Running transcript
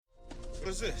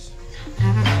is this?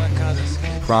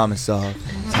 Promise of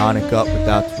tonic up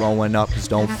without throwing up, cause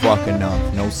don't fuck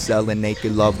enough. No selling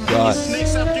naked love guts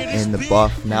in the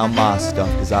buff, now my stuff,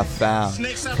 cause I found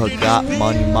forgot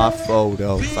money, my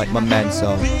photos like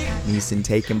memento. Neeson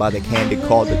taken by the candid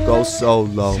call to go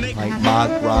solo, like my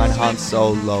grind Han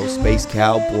Solo. Space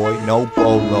cowboy, no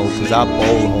bolo, cause I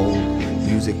bolo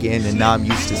music in and I'm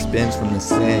used to spins from the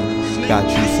sin. Got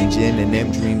juice and gin and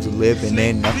them dreams of living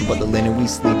in nothing but the linen we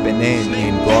sleeping in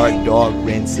guard dog,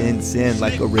 rinse in sin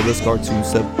like gorillas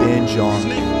cartoons to binge on.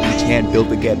 Each hand built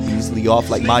to get Beasley off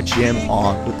like my gym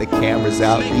on. With the cameras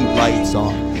out, leave lights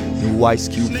on. New Ice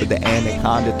Cube for the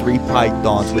Anaconda, 3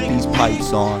 pythons with these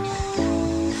pipes on.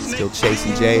 Still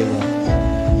chasing Jayla.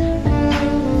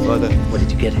 Brother, Where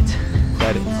did you get it?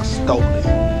 credit. I stole it.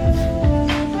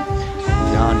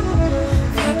 Johnny.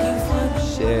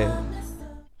 Shit.